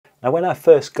Now when I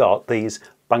first got these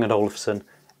Bang & Olufsen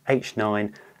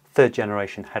H9 third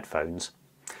generation headphones,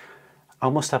 I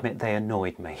must admit they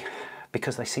annoyed me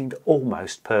because they seemed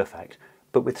almost perfect,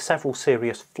 but with several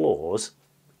serious flaws,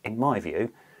 in my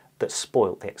view, that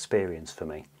spoilt the experience for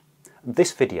me.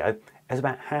 This video is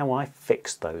about how I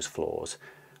fixed those flaws,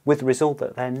 with the result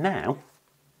that they're now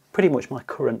pretty much my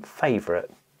current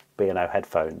favourite B&O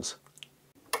headphones.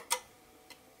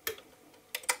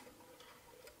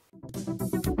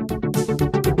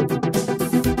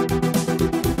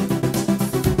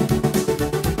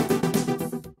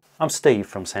 I'm Steve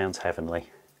from Sounds Heavenly.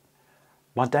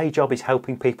 My day job is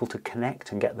helping people to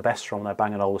connect and get the best from their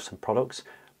Bang & Olufsen products,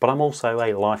 but I'm also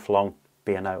a lifelong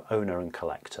B&O owner and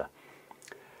collector.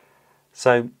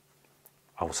 So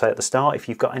I will say at the start, if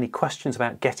you've got any questions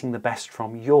about getting the best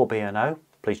from your B&O,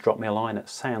 please drop me a line at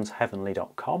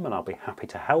soundsheavenly.com and I'll be happy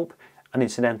to help. And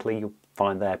incidentally, you'll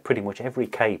find there pretty much every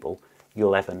cable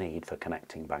you'll ever need for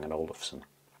connecting Bang & Olufsen.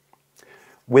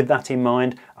 With that in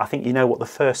mind, I think you know what the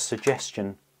first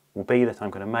suggestion will be that I'm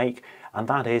going to make, and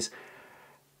that is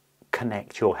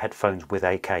connect your headphones with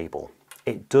a cable.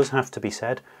 It does have to be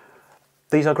said,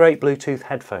 these are great Bluetooth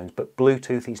headphones, but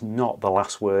Bluetooth is not the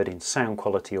last word in sound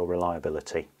quality or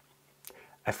reliability.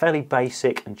 A fairly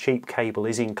basic and cheap cable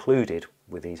is included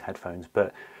with these headphones,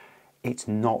 but it's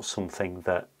not something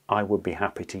that I would be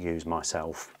happy to use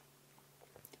myself.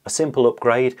 A simple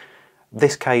upgrade,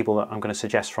 this cable that I'm going to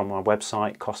suggest from my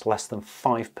website costs less than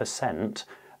 5%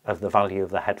 of the value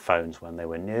of the headphones when they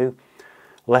were new,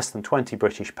 less than 20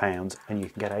 British pounds, and you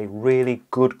can get a really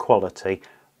good quality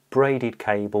braided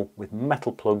cable with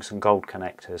metal plugs and gold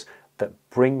connectors that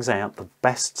brings out the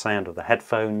best sound of the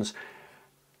headphones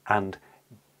and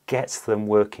gets them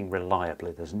working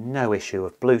reliably. There's no issue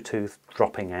of Bluetooth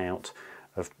dropping out,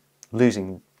 of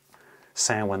losing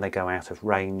sound when they go out of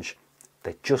range.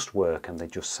 They just work and they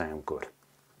just sound good.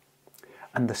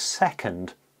 And the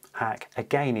second hack,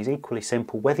 again, is equally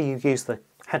simple. Whether you use the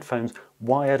headphones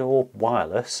wired or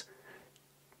wireless,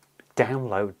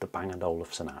 download the Bang &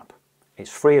 Olufsen app. It's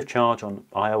free of charge on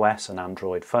iOS and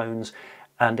Android phones,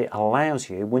 and it allows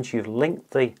you, once you've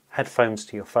linked the headphones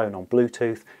to your phone on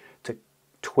Bluetooth, to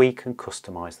tweak and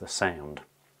customize the sound.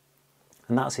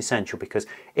 And that's essential because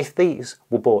if these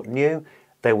were bought new,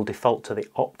 they will default to the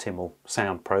optimal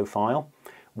sound profile,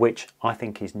 which I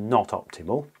think is not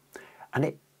optimal.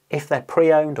 And if they're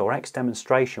pre-owned or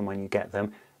ex-demonstration when you get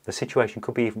them, the situation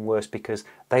could be even worse because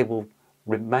they will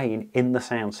remain in the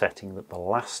sound setting that the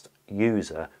last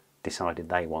user decided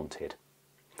they wanted.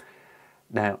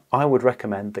 Now, I would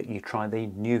recommend that you try the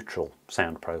neutral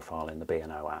sound profile in the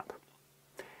B&O app.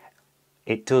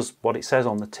 It does what it says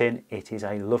on the tin. It is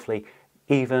a lovely,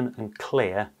 even and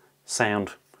clear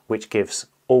sound which gives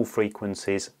all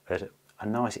frequencies at a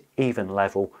nice even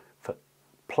level for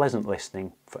pleasant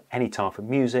listening for any type of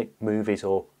music, movies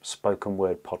or spoken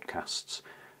word podcasts.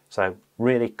 So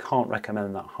really can't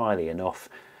recommend that highly enough.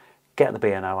 Get the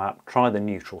B&O app, try the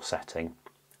neutral setting,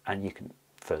 and you can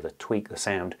further tweak the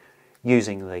sound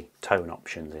using the tone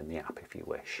options in the app if you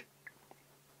wish.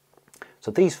 So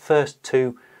these first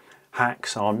two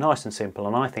hacks are nice and simple,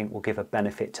 and I think will give a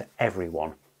benefit to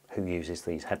everyone who uses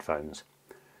these headphones.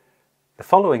 The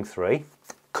following three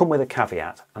come with a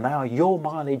caveat, and they are your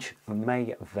mileage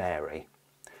may vary.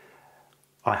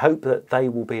 I hope that they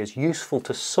will be as useful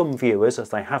to some viewers as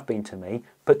they have been to me,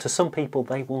 but to some people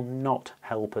they will not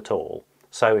help at all.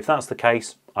 So if that's the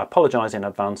case, I apologise in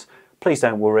advance. Please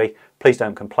don't worry, please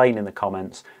don't complain in the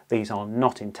comments. These are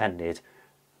not intended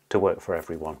to work for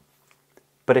everyone.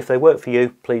 But if they work for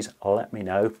you, please let me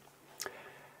know.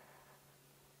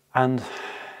 And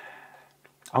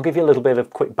I'll give you a little bit of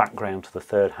quick background to the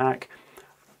third hack.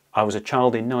 I was a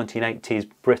child in 1980s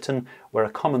Britain where a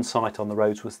common sight on the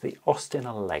roads was the Austin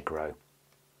Allegro.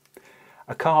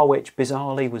 A car which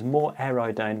bizarrely was more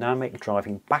aerodynamic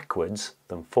driving backwards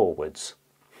than forwards.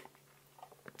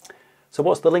 So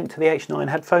what's the link to the H9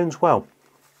 headphones? Well,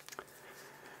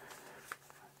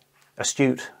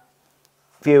 astute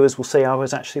viewers will see I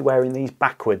was actually wearing these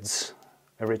backwards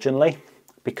originally,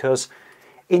 because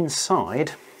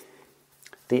inside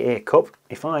the ear cup,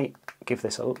 if I give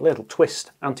this a little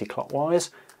twist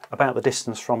anti-clockwise about the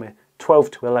distance from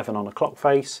 12 to 11 on a clock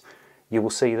face, you will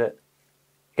see that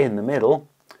in the middle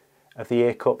of the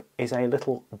ear cup is a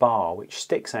little bar which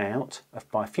sticks out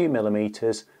by a few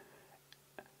millimeters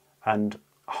and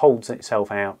holds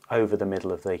itself out over the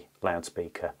middle of the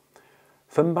loudspeaker.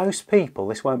 For most people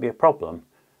this won't be a problem,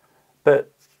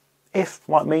 but if,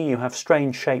 like me, you have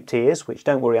strange shaped ears, which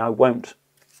don't worry I won't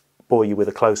bore you with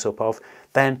a close-up of,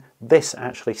 then this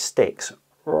actually sticks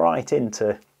right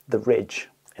into the ridge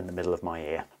in the middle of my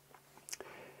ear.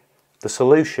 The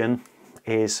solution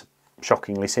is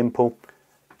shockingly simple.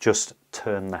 Just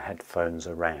turn the headphones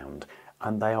around,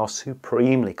 and they are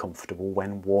supremely comfortable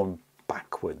when worn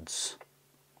backwards.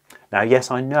 Now,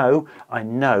 yes, I know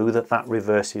that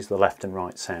reverses the left and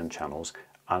right sound channels,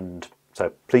 and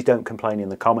so please don't complain in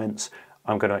the comments.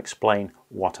 I'm going to explain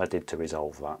what I did to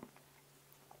resolve that.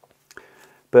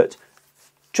 But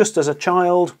just as a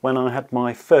child, when I had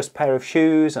my first pair of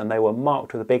shoes and they were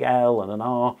marked with a big L and an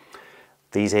R,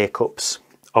 these ear cups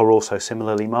are also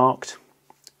similarly marked.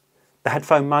 The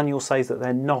headphone manual says that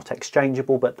they're not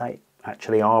exchangeable, but they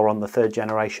actually are on the 3rd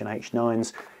generation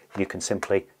H9s. You can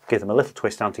simply give them a little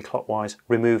twist anti-clockwise,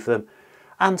 remove them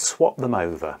and swap them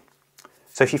over.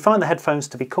 So if you find the headphones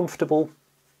to be comfortable,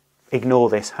 ignore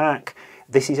this hack.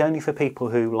 This is only for people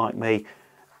who, like me,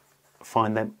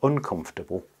 find them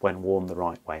uncomfortable when worn the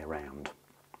right way around.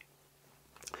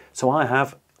 So I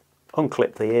have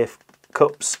unclipped the ear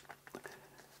cups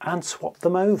and swapped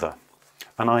them over,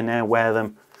 and I now wear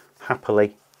them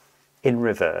happily in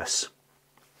reverse.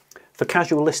 For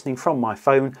casual listening from my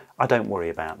phone, I don't worry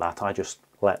about that. I just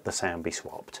let the sound be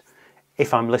swapped.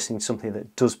 If I'm listening to something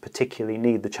that does particularly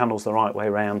need the channels the right way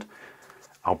round,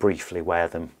 I'll briefly wear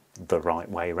them the right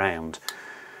way round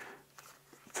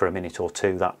for a minute or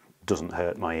two. That doesn't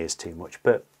hurt my ears too much,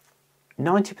 but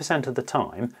 90% of the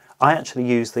time I actually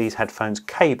use these headphones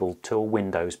cabled to a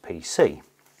Windows PC.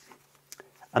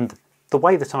 And the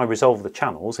way that I resolve the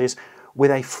channels is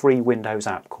with a free Windows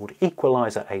app called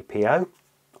Equalizer APO.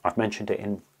 I've mentioned it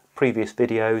in previous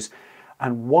videos,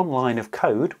 and one line of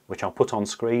code, which I'll put on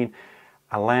screen,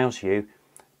 allows you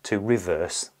to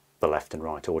reverse the left and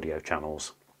right audio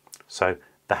channels. So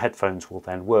the headphones will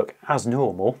then work as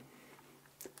normal,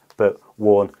 but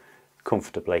worn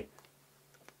comfortably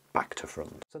back to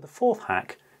front. So the 4th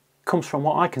hack comes from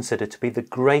what I consider to be the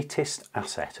greatest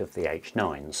asset of the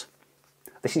H9s.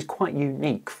 This is quite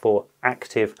unique for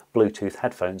active Bluetooth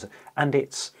headphones, and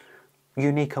it's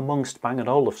unique amongst Bang &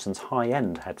 Olufsen's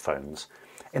high-end headphones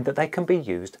in that they can be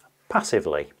used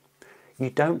passively. You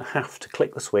don't have to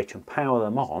click the switch and power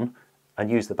them on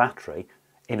and use the battery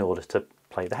in order to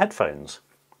play the headphones.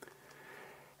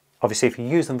 Obviously, if you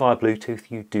use them via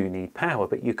Bluetooth, you do need power,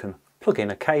 but you can plug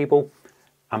in a cable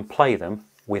and play them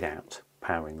without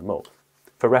powering them up.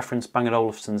 For reference, Bang &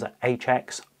 Olufsen's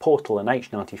HX, Portal and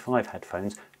H95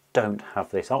 headphones don't have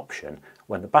this option.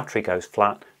 When the battery goes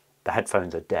flat, the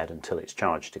headphones are dead until it's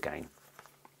charged again.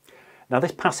 Now,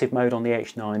 this passive mode on the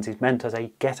H9s is meant as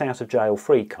a get out of jail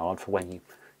free card for when you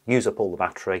use up all the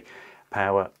battery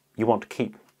power. You want to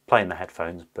keep playing the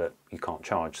headphones, but you can't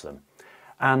charge them.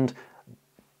 And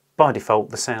by default,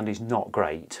 the sound is not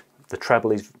great. The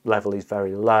treble level is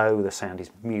very low, the sound is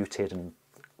muted and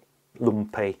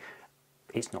lumpy.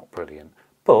 It's not brilliant,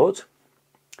 but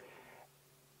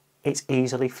it's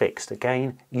easily fixed.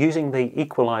 Again, using the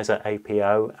Equalizer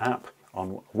APO app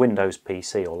on Windows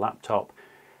PC or laptop,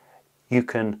 you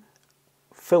can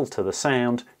filter the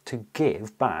sound to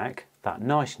give back that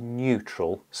nice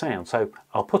neutral sound. So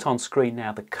I'll put on screen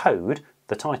now the code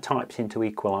that I typed into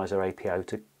Equalizer APO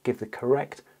to give the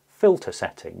correct filter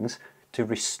settings to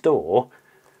restore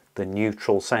the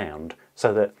neutral sound,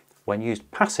 so that when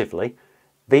used passively,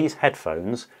 these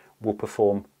headphones will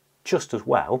perform just as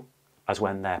well as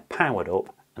when they're powered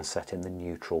up and set in the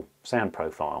neutral sound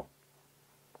profile.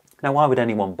 Now, why would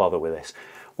anyone bother with this?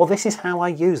 Well, this is how I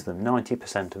use them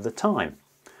 90% of the time.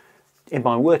 In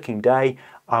my working day,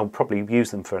 I'll probably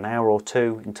use them for an hour or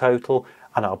two in total,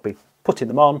 and I'll be putting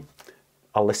them on.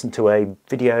 I'll listen to a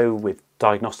video with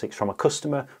diagnostics from a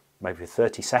customer, maybe for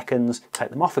 30 seconds, take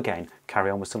them off again, carry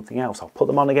on with something else. I'll put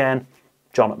them on again.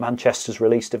 John at Manchester's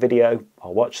released a video,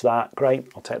 I'll watch that, great,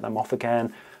 I'll take them off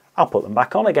again. I'll put them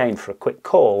back on again for a quick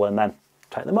call and then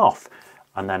take them off.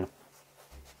 And then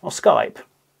I'll Skype,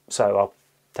 so I'll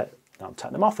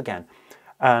take them off again.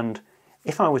 And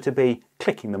if I were to be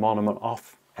clicking them on and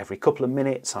off every couple of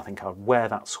minutes, I think I'd wear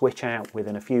that switch out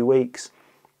within a few weeks.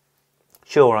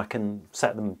 Sure, I can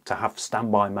set them to have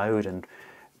standby mode and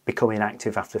become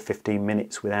inactive after 15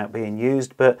 minutes without being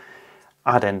used, but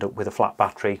I'd end up with a flat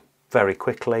battery very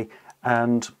quickly.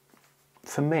 And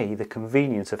for me, the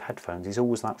convenience of headphones is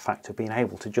always that fact of being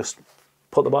able to just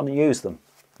put them on and use them,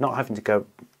 not having to go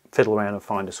fiddle around and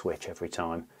find a switch every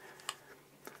time.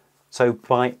 So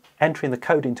by entering the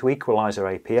code into Equalizer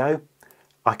APO,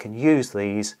 I can use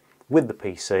these with the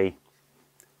PC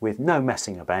with no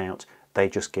messing about. They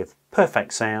just give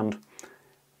perfect sound.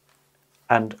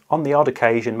 And on the odd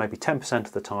occasion, maybe 10%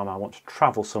 of the time I want to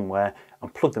travel somewhere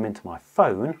and plug them into my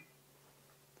phone,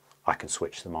 I can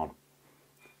switch them on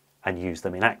and use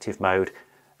them in active mode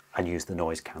and use the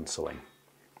noise cancelling.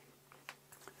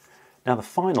 Now the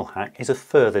final hack is a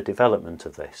further development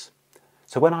of this.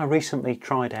 So when I recently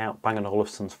tried out Bang &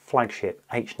 Olufsen's flagship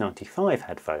H95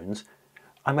 headphones,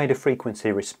 I made a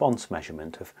frequency response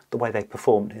measurement of the way they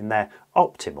performed in their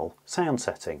optimal sound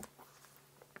setting.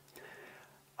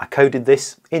 I coded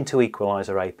this into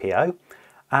Equalizer APO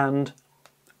and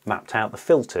mapped out the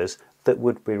filters that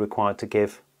would be required to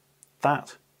give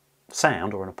that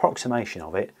sound, or an approximation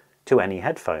of it, to any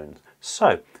headphones.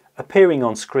 So appearing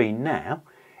on screen now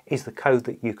is the code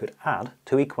that you could add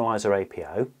to Equalizer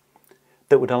APO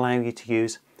that would allow you to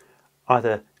use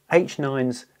either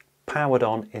H9s powered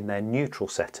on in their neutral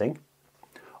setting,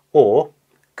 or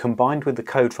combined with the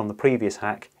code from the previous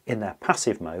hack in their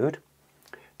passive mode,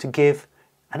 to give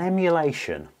an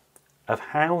emulation of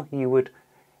how you would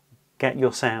get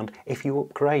your sound if you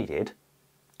upgraded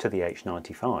to the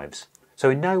H95s. So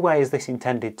in no way is this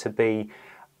intended to be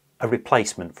a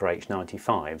replacement for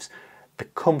H95s. The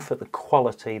comfort, the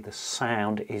quality, the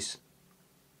sound it's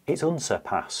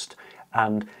unsurpassed,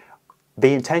 and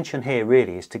the intention here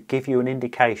really is to give you an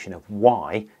indication of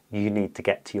why you need to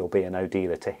get to your B&O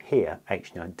dealer to hear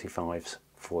H95s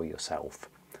for yourself.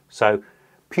 So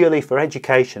purely for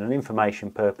education and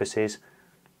information purposes,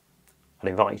 I'd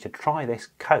invite you to try this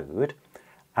code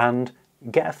and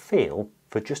get a feel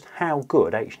for just how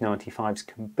good H95s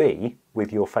can be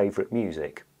with your favourite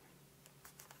music.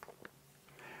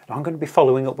 I'm going to be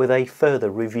following up with a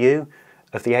further review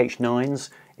of the H9s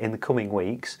in the coming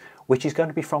weeks, which is going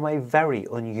to be from a very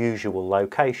unusual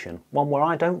location, one where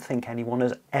I don't think anyone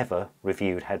has ever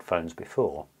reviewed headphones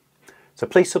before. So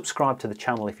please subscribe to the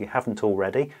channel if you haven't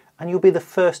already, and you'll be the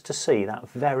first to see that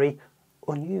very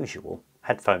unusual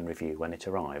headphone review when it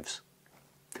arrives.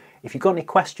 If you've got any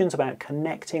questions about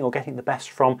connecting or getting the best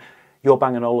from your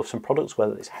Bang & Olufsen products,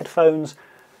 whether it's headphones,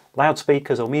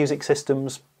 loudspeakers or music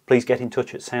systems, please get in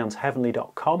touch at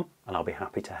soundsheavenly.com and I'll be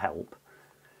happy to help.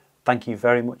 Thank you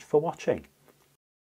very much for watching.